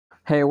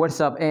Hey,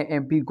 what's up,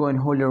 AMP coin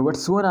holder?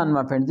 What's going on,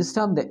 my friend? This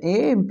time the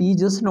AMP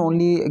just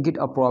only get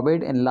a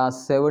profit in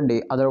last 7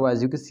 days.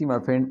 Otherwise, you can see, my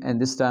friend,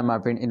 and this time, my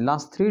friend, in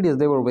last 3 days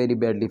they were very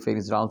badly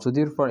phased down. So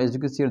therefore, as you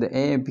can see, the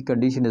AMP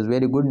condition is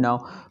very good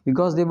now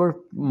because they were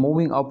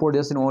moving upward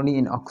just only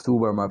in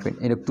October, my friend.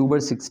 In October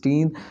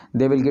 16th,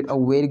 they will get a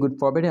very good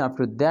profit, and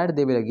after that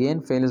they will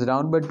again fail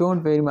down. But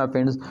don't worry, my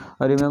friends.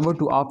 Remember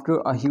to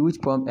after a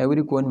huge pump,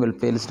 every coin will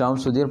fail down.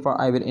 So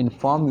therefore, I will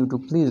inform you to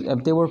please,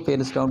 if they were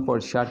fails down for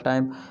a short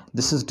time,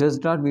 this is does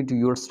not mean to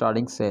you're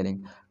starting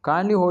selling.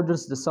 Kindly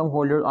holders, the some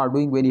holders are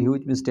doing very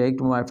huge mistake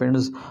to my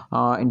friends.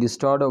 In the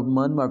start of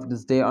month, my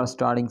friends, they are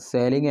starting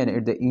selling, and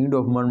at the end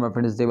of month, my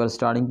friends, they were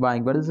starting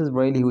buying. But this is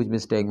really huge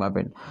mistake, my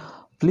friend.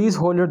 Please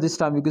holder, this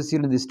time you can see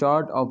in the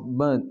start of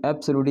month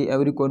absolutely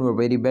every coin were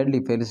very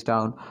badly fails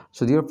down.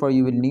 So therefore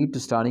you will need to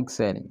starting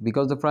selling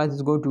because the price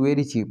is going to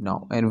very cheap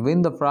now, and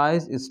when the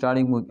price is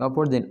starting moving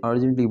upward, then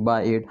urgently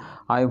buy it.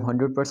 I am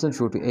 100%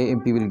 sure to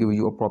AMP will give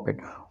you a profit.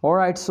 All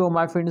right, so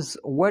my friends,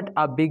 what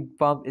a big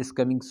pump is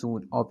coming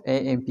soon of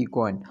AMP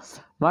coin.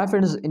 My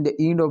friends, in the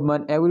end of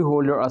month, every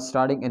holder are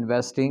starting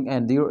investing,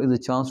 and there is a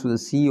chance to the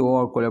CEO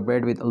or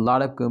collaborate with a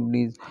lot of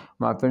companies,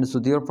 my friends. So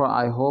therefore,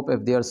 I hope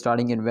if they are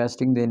starting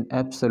investing, then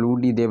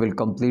absolutely they will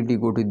completely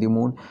go to the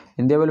moon,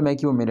 and they will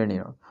make you a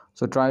millionaire.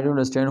 So try to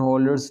understand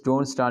holders,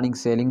 don't starting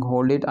selling,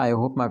 hold it. I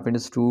hope my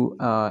friends to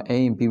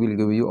AMP will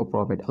give you a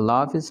profit.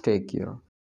 Allah Hafiz, take care.